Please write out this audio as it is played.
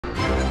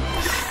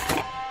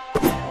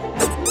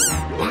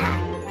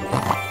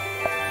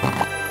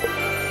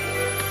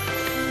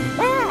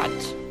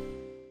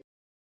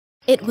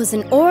It was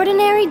an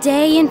ordinary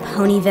day in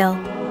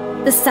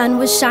Ponyville. The sun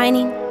was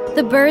shining,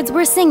 the birds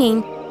were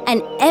singing,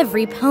 and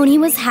every pony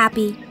was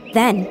happy.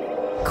 Then,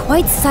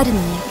 quite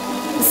suddenly,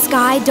 the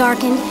sky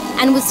darkened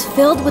and was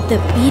filled with the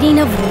beating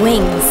of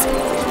wings.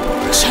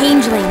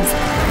 Changelings,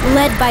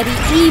 led by the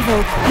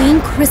evil Queen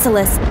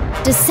Chrysalis,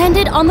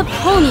 descended on the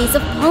ponies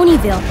of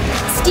Ponyville,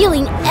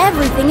 stealing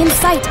everything in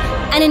sight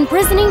and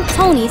imprisoning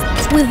ponies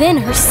within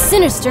her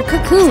sinister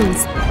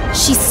cocoons.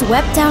 She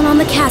swept down on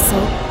the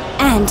castle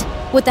and,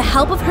 with the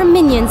help of her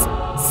minions,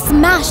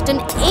 smashed an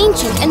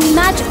ancient and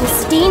magical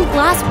stained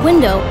glass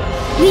window,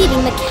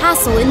 leaving the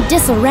castle in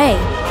disarray.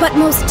 But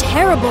most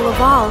terrible of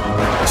all,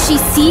 she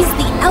seized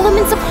the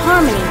elements of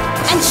harmony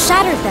and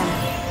shattered them,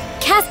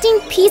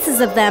 casting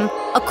pieces of them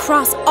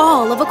across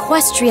all of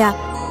Equestria.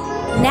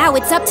 Now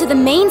it's up to the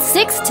main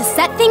six to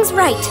set things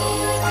right.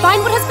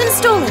 Find what has been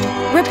stolen,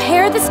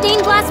 repair the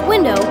stained glass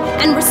window,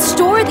 and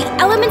restore the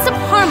elements of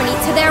harmony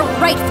to their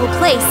rightful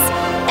place.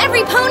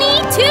 Every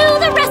pony to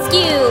the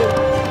rescue!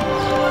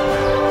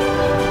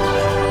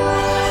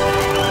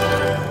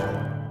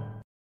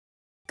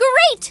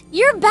 Great!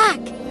 You're back!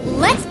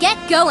 Let's get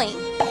going!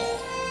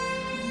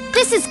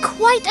 This is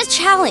quite a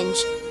challenge.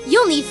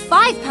 You'll need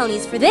 5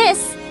 ponies for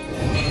this.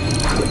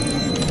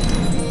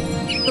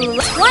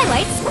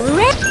 Twilight's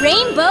Rip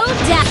Rainbow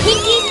Da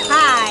Pinkie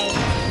Pie!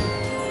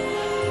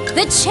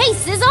 The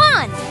chase is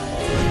on!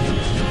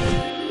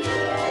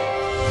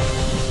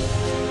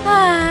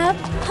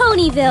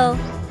 Ponyville.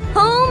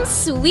 Home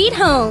sweet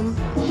home.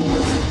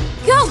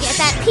 Go get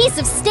that piece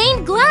of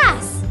stained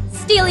glass!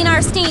 Stealing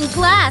our stained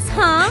glass,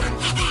 huh?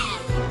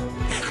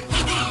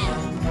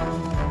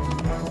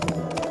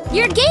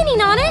 You're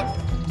gaining on it!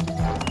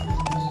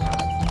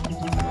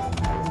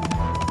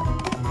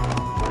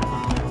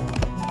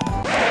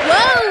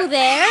 Whoa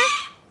there!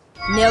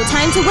 No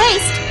time to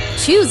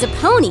waste. Choose a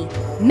pony.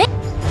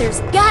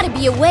 There's gotta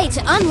be a way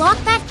to unlock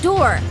that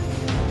door.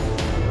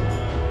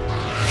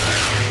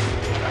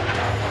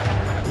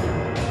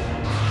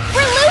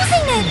 We're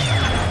losing it!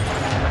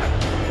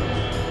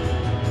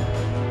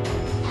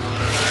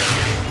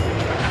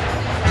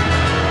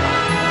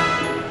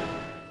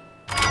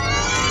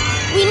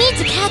 We need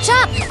to catch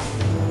up.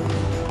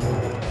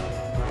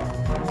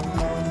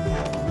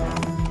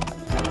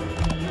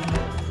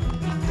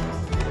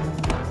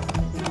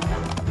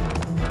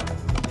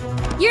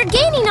 You're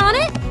gaining on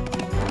it!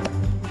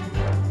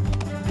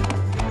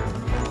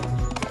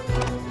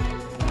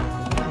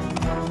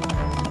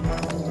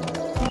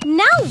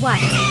 Now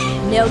what?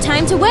 No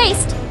time to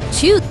waste.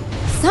 Choose.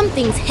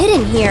 Something's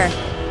hidden here.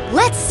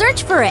 Let's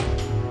search for it.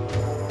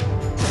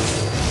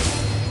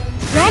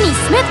 Granny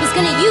Smith was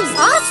gonna use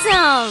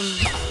awesome!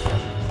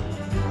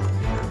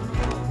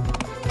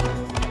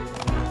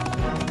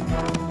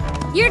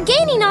 You're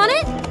gaining on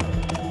it!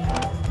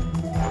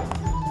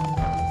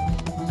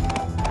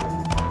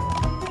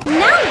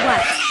 Now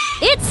what?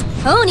 It's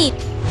Pony!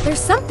 There's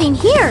something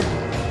here.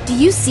 Do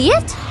you see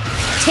it?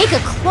 Take a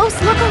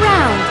close look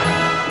around.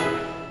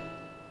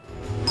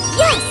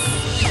 Yes!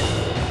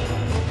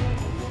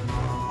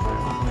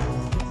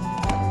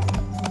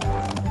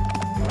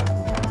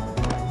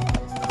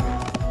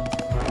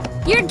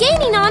 You're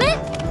gaining on it!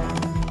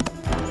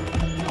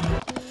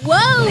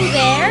 Whoa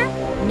there!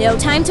 No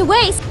time to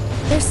waste.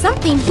 There's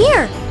something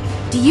here.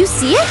 Do you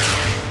see it?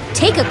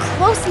 Take a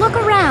close look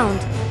around.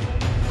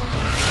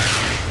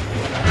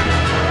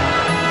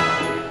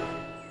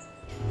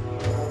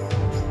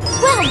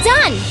 Well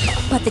done!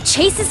 But the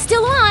chase is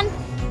still on.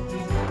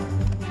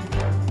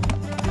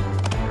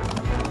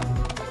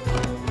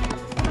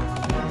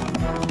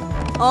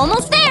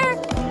 Almost there!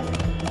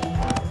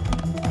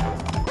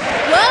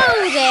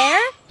 Whoa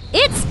there!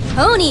 It's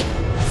Pony!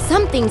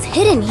 Something's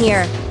hidden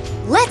here.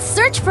 Let's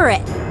search for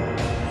it.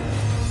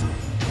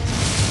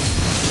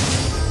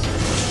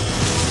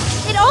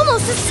 It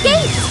almost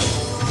escaped!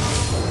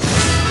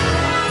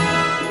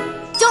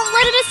 Don't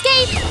let it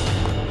escape!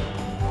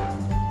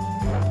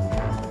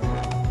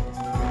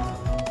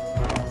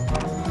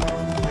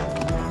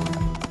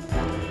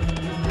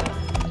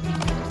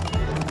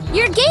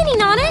 You're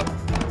gaining on it!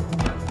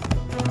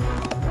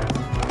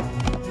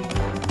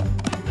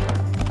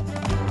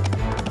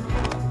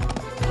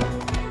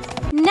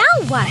 Now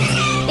what?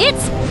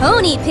 It's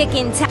pony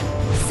picking time.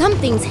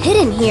 Something's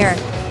hidden here.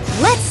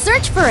 Let's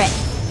search for it.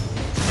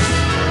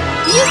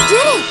 You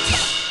did it!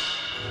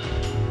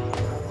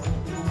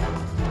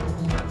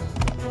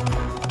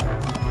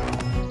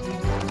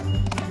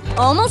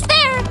 Almost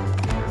there!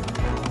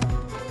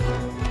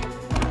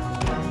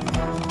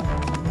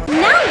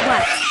 Now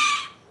what?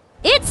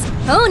 It's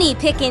pony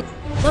picking.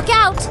 Look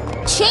out!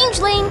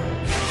 Changeling!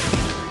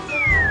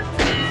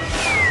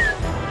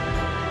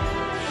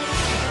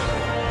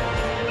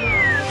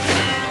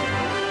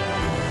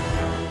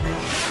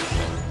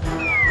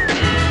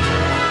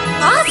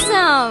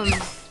 Awesome!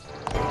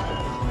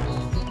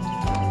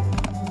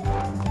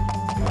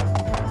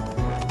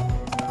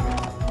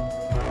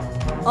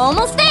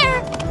 Almost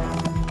there!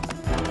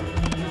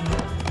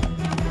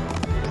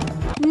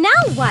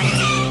 Now what?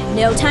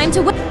 No time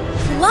to wait.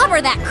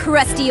 Clobber that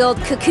crusty old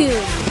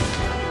cocoon!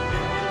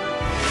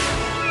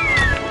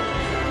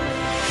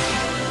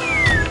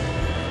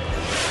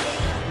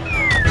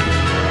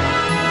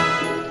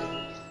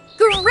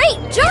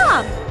 Great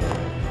job!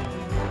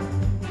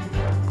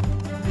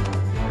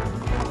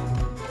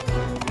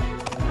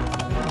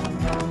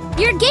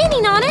 You're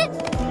gaining on it!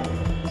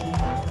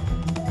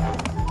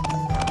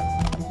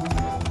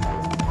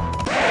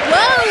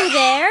 Whoa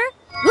there!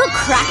 We'll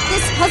crack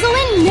this puzzle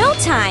in no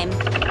time!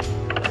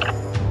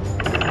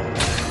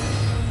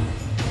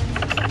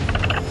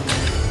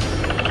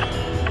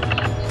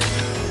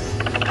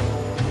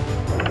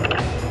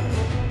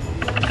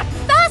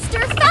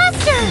 Faster,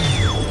 faster!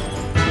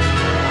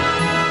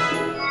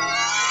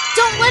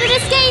 Don't let it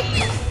escape!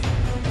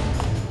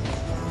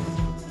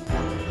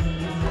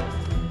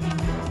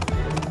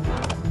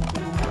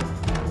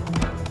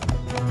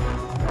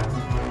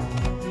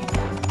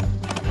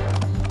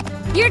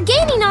 You're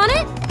gaining on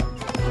it!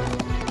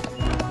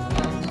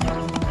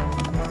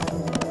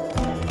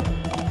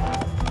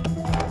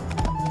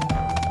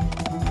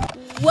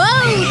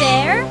 Whoa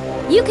there!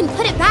 You can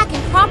put it back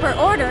in proper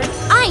order.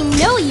 I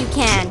know you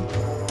can!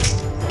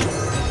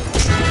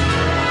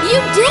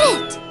 You did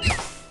it!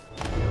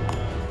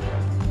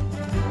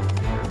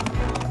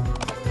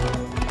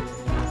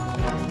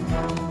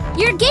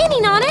 You're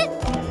gaining on it!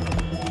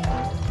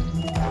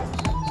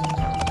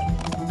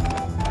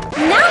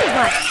 Now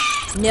what?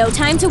 No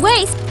time to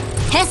waste!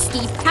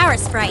 Pesky power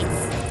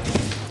sprites!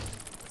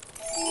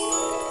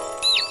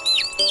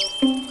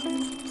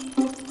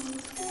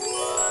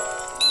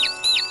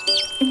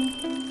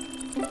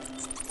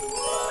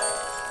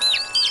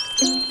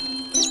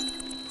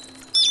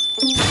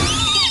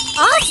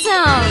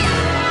 Awesome!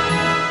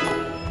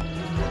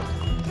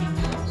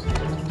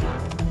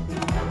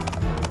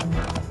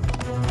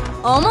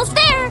 Almost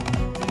there!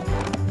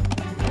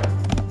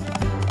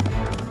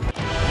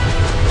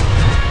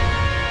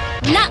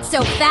 Not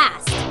so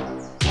fast!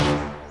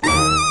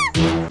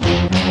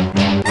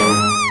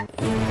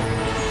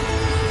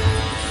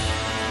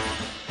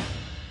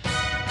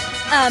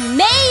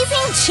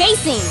 Amazing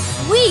chasing!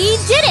 We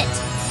did it!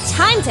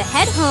 Time to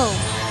head home.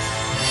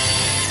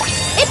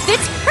 It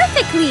fits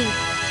perfectly!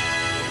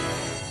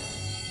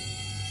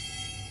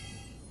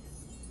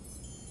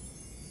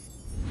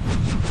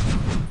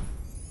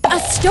 A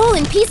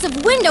stolen piece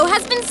of window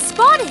has been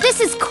spotted! This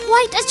is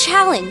quite a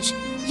challenge.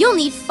 You'll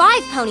need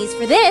 5 ponies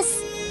for this.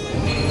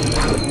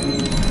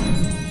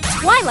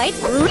 Twilight,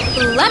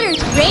 Flutter,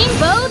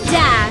 Rainbow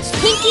Dash,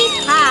 Pinky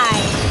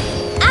Pie,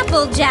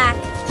 Applejack,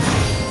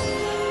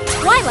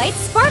 Twilight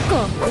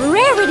Sparkle,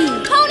 Rarity,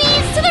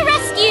 Ponies to the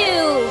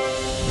rescue!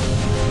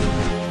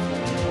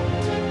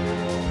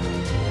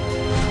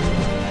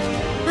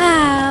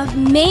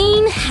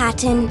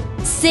 Manhattan,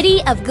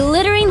 city of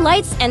glittering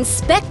lights and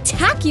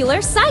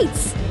spectacular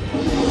sights.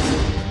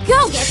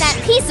 Go get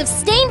that piece of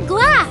stained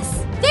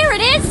glass! There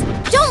it is!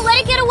 Don't let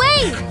it get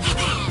away!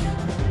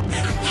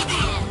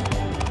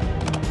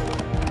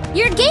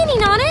 You're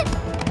gaining on it!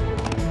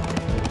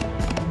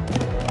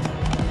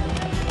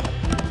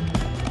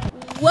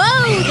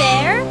 Whoa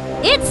there!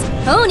 It's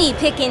pony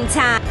picking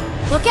time!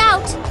 Look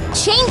out!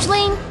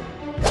 Changeling!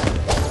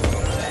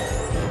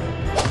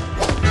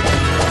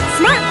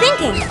 Smart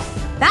thinking!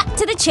 Back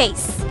to the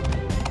chase!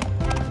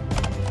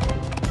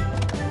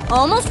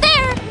 Almost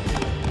there!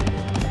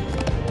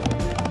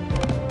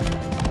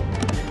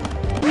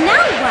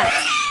 Now what?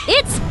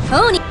 It's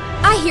Pony!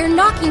 I hear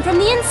knocking from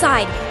the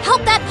inside!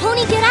 Help that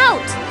pony get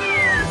out!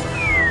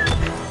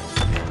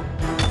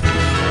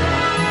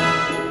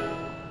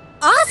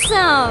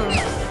 Awesome!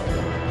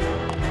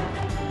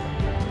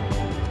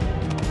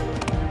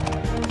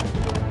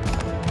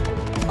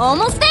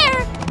 Almost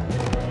there!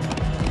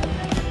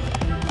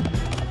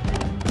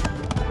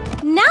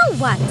 Now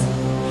what?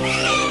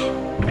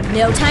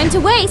 No time to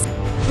waste!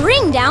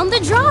 Bring down the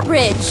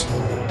drawbridge!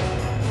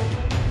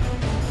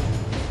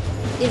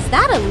 Is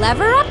that a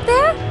lever up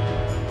there?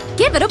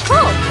 Give it a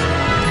pull!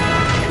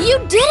 You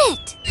did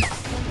it!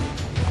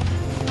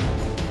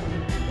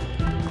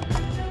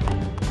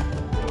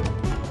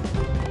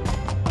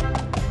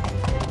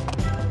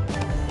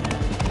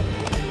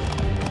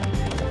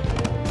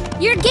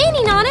 You're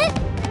gaining on it!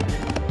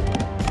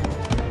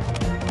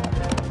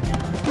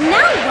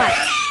 Now what?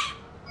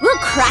 We'll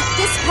crack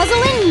this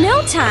puzzle in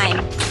no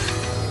time!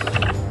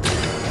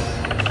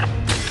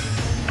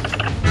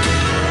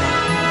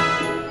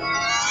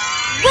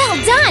 Well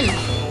done!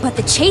 But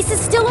the chase is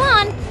still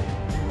on!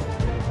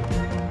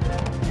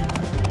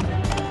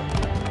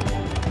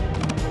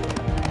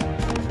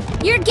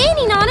 You're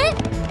gaining on it!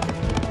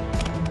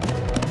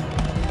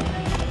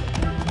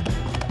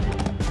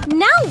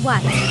 Now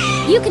what?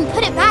 You can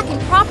put it back in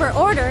proper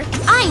order.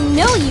 I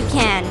know you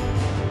can!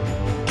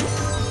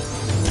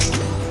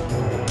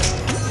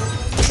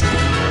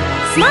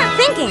 Smart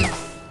thinking!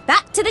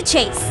 Back to the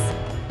chase!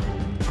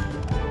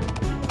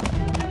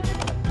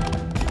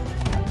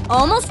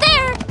 Almost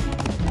there!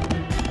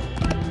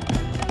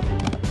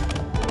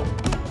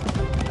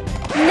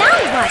 Now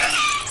what?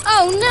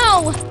 Oh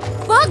no!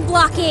 Bug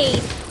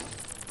blockade!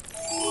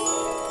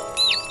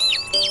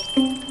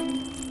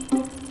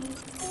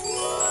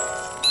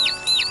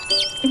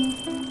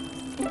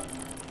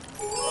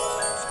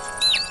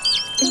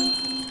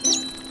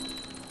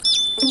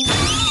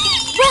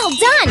 Well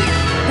done!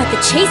 But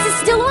the chase is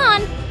still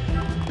on.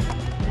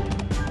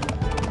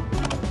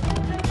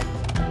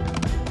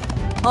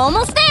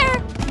 Almost there.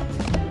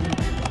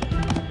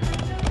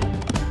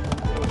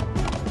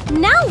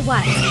 Now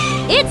what?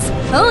 It's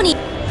Pony.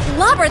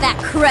 Clobber that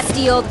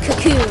crusty old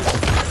cocoon.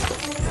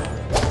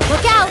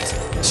 Look out!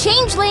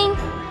 Changeling!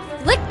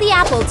 Flick the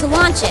apple to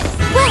launch it.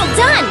 Well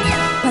done!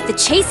 But the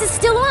chase is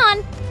still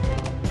on.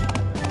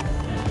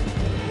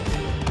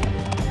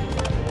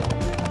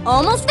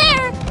 Almost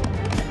there.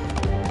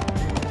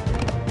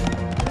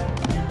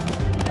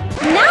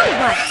 Now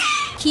what?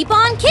 Keep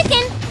on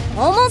kicking.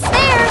 Almost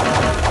there.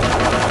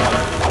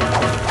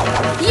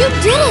 You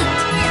did it!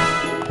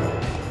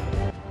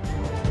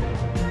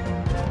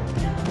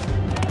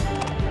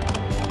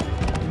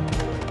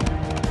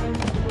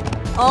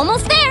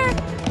 Almost there!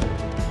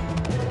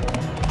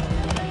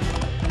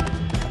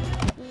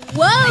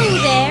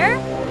 Whoa there!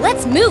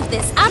 Let's move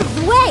this out of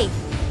the way!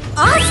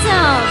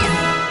 Awesome!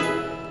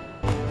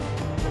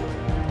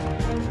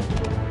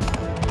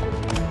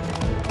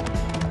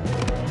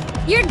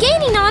 You're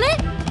gaining on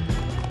it!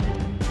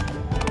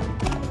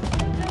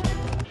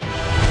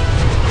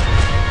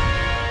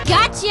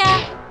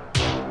 Gotcha!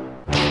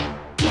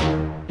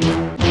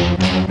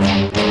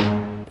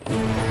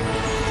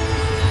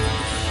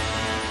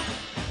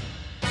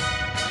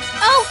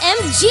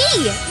 OMG!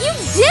 You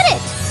did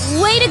it!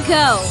 Way to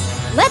go!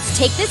 Let's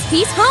take this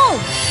piece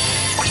home!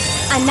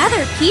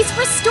 Another piece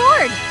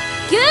restored!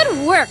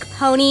 Good work,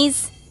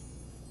 ponies!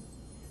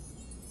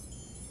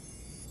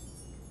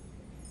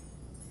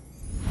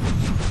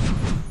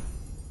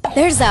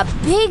 There's a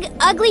big,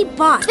 ugly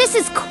boss. This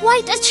is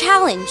quite a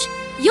challenge.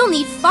 You'll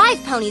need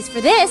 5 ponies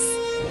for this.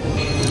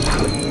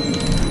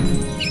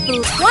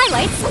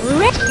 Twilight's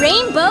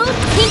Rainbow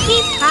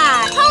Pinkie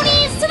Pie.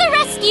 Ponies to the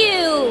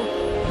rescue!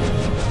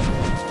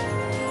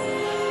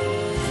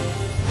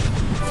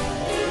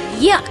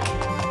 Yuck!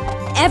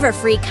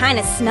 Everfree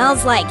kinda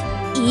smells like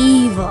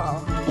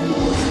evil.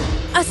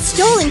 A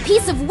stolen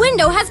piece of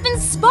window has been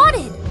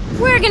spotted.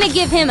 We're gonna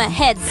give him a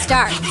head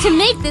start to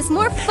make this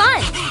more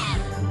fun.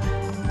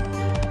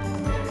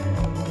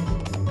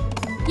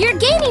 You're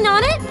gaining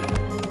on it.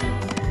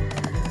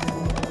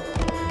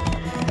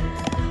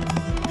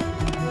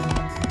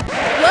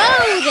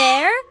 Whoa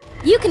there!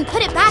 You can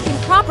put it back in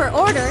proper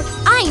order.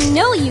 I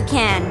know you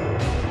can.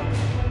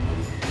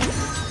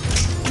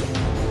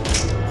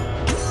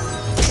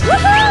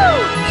 Woohoo!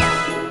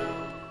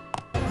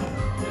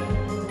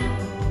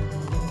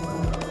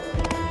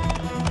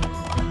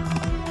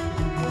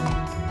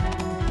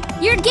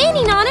 You're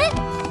gaining on it.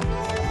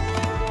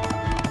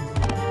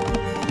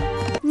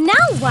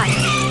 Now what?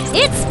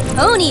 It's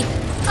Pony.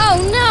 Oh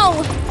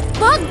no!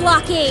 Bug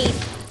blockade.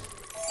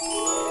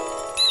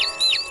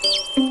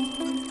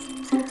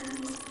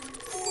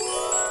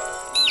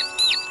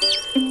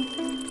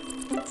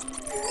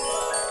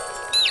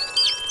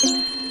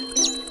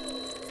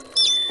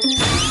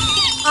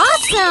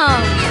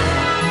 Awesome!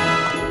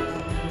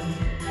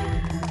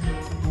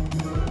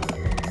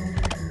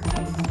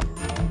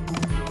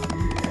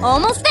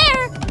 Almost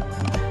there!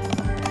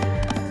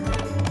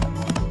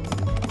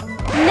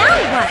 Now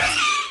what?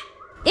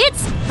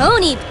 It's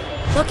Pony!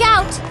 Look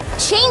out!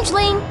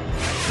 Changeling!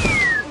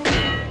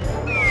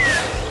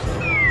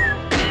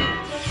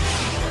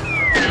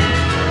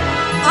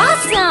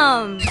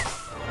 Awesome!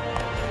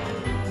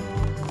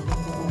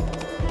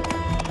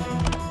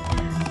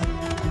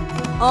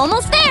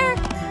 Almost there!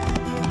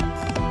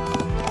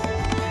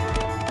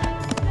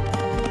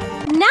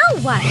 Now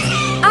what?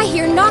 I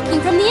hear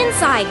knocking from the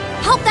inside.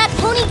 Help that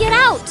pony get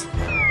out!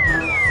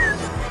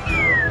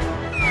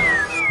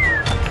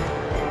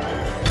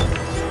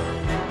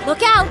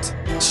 Look out!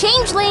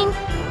 Changeling!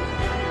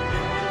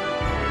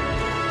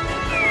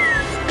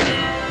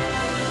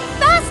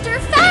 Faster,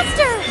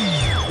 faster!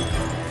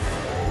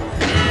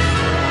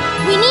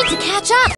 We need to catch up!